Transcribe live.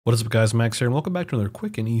What is up guys, Max here, and welcome back to another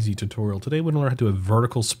quick and easy tutorial. Today we're going to learn how to do a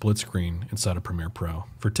vertical split screen inside of Premiere Pro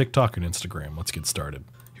for TikTok and Instagram. Let's get started.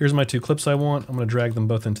 Here's my two clips I want. I'm going to drag them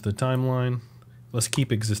both into the timeline. Let's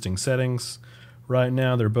keep existing settings. Right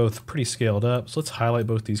now they're both pretty scaled up, so let's highlight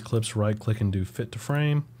both these clips, right click and do fit to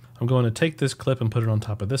frame. I'm going to take this clip and put it on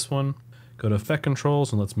top of this one. Go to Effect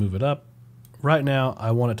Controls and let's move it up. Right now I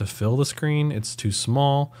want it to fill the screen, it's too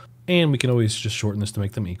small, and we can always just shorten this to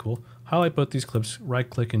make them equal. Highlight both these clips, right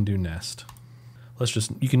click and do nest.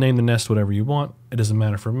 You can name the nest whatever you want. It doesn't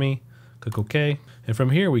matter for me. Click OK. And from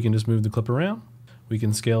here we can just move the clip around. We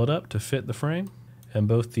can scale it up to fit the frame. And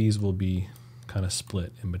both these will be kind of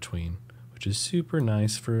split in between, which is super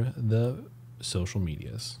nice for the social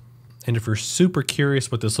medias. And if you're super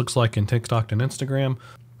curious what this looks like in TikTok and Instagram,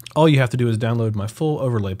 all you have to do is download my full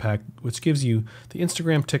overlay pack, which gives you the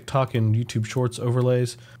Instagram, TikTok, and YouTube Shorts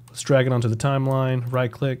overlays. Let's drag it onto the timeline,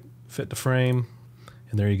 right click, fit to frame,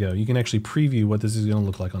 and there you go. You can actually preview what this is going to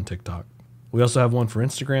look like on TikTok. We also have one for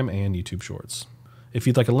Instagram and YouTube Shorts. If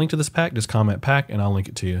you'd like a link to this pack, just comment pack and I'll link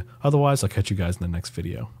it to you. Otherwise, I'll catch you guys in the next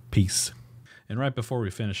video. Peace. And right before we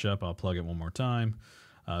finish up, I'll plug it one more time.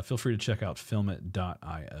 Feel free to check out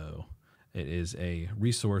filmit.io. It is a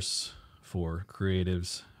resource for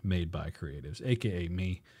creatives made by creatives, aka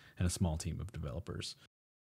me and a small team of developers.